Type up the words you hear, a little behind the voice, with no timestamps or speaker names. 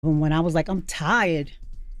When I was like, I'm tired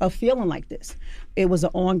of feeling like this. It was an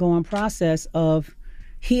ongoing process of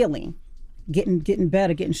healing, getting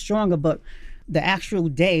better, getting stronger. But the actual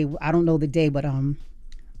day, I don't know the day, but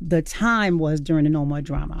the time was during the No More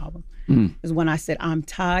Drama album. Is when I said, I'm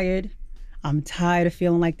tired of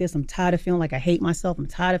feeling like this. I'm tired of feeling like I hate myself. I'm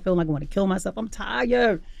tired of feeling like I want to kill myself. I'm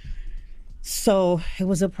tired. So it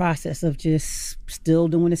was a process of just still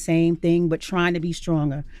doing the same thing, but trying to be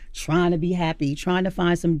stronger, trying to be happy, trying to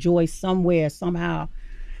find some joy somewhere, somehow.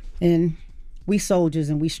 And we soldiers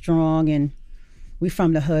and we strong and we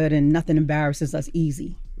from the hood and nothing embarrasses us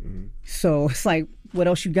easy. So it's like, what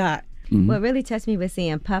else you got? What really touched me was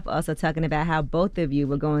seeing Puff also talking about how both of you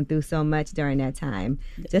were going through so much during that time.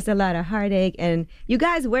 Just a lot of heartache. And you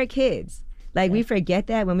guys were kids. Like, we forget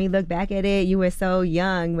that when we look back at it. You were so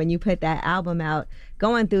young when you put that album out,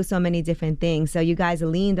 going through so many different things. So you guys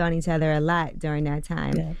leaned on each other a lot during that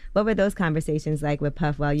time. Yeah. What were those conversations like with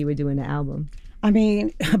Puff while you were doing the album? I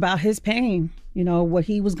mean, about his pain, you know, what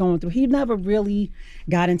he was going through. He never really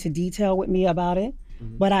got into detail with me about it.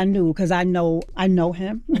 But I knew, because I know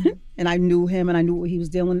him, and I knew him, and I knew what he was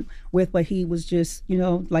dealing with. But he was just, you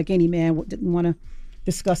know, like any man, didn't want to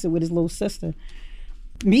discuss it with his little sister.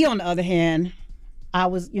 Me, on the other hand, I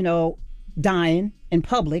was, you know, dying in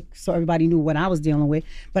public, so everybody knew what I was dealing with.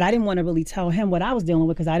 But I didn't want to really tell him what I was dealing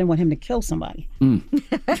with because I didn't want him to kill somebody.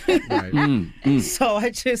 So I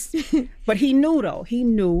just, but he knew though. He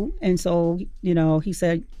knew, and so, you know, he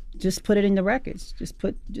said, just put it in the records. Just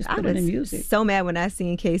put it in music. So mad when I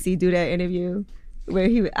seen Casey do that interview where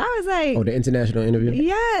I was like, oh, the international interview?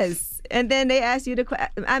 Yes. And then they asked you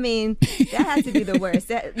to, I mean, that has to be the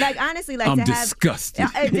worst. Like, honestly, like, I'm disgusted.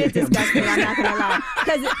 It did disgust me, I'm not gonna lie.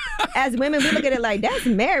 Because as women, we look at it like, that's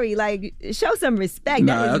Mary. Like, show some respect.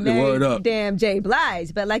 That is Mary, damn J.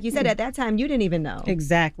 Blige. But like you said, at that time, you didn't even know.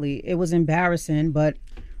 Exactly. It was embarrassing, but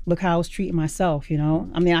look how I was treating myself, you know?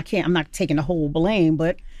 I mean, I'm not taking the whole blame,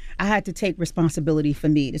 but I had to take responsibility for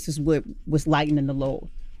me. This is what was lightening the load.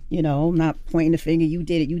 You know, I'm not pointing the finger, you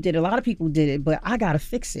did it. A lot of people did it, but I gotta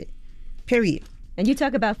fix it, period. And you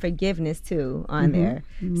talk about forgiveness too on there.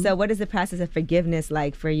 So what is the process of forgiveness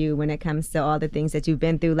like for you when it comes to all the things that you've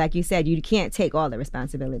been through? Like you said, you can't take all the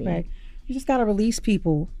responsibility. Right. You just gotta release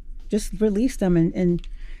people. Just release them and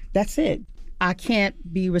that's it. I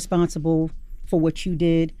can't be responsible for what you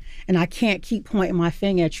did, and I can't keep pointing my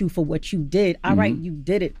finger at you for what you did. All right, you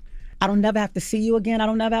did it. I don't never have to see you again. I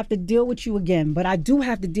don't never have to deal with you again. But I do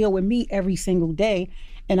have to deal with me every single day.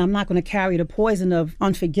 And I'm not going to carry the poison of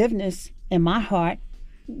unforgiveness in my heart.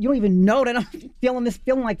 You don't even know that I'm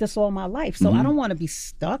feeling like this all my life. So I don't want to be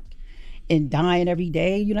stuck and dying every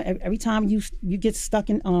day. You know, every time you get stuck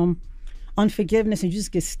in unforgiveness and you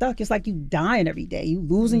just get stuck, it's like you dying every day. You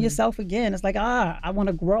losing yourself again. It's like, I want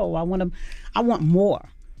to grow. I want more.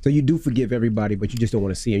 So you do forgive everybody, but you just don't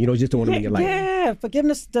want to see them. You just don't want them in your life. Yeah,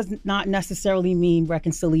 forgiveness does not necessarily mean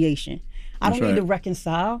reconciliation. I don't need to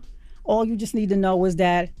reconcile. All you just need to know is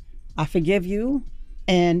that I forgive you,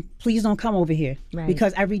 and please don't come over here. Right.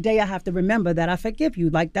 Because every day I have to remember that I forgive you.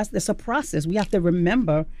 Like, it's a process. We have to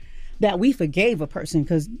remember that we forgave a person,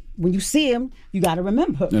 because when you see him, you got to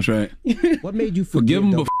remember. That's right. What made you forgive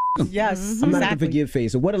him? Yes, I'm not at the forgive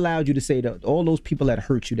phase. So what allowed you to say to all those people that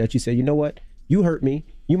hurt you, that you said, you know what? You hurt me.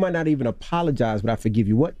 You might not even apologize, but I forgive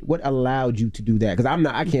you. What allowed you to do that? Because I'm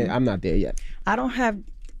not there yet. I don't have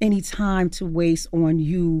any time to waste on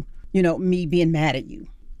you, me being mad at you.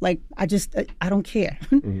 Like, I don't care.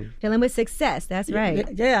 Dealing with success, that's right.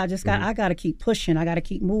 Yeah, I got to keep pushing. I got to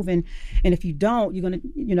keep moving. And if you don't,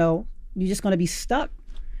 you're just going to be stuck.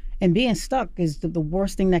 And being stuck is the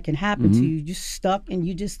worst thing that can happen to you. You're just stuck,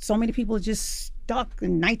 and so many people are just stuck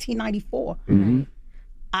in 1994.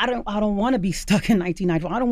 I don't want to be stuck in 1994. I don't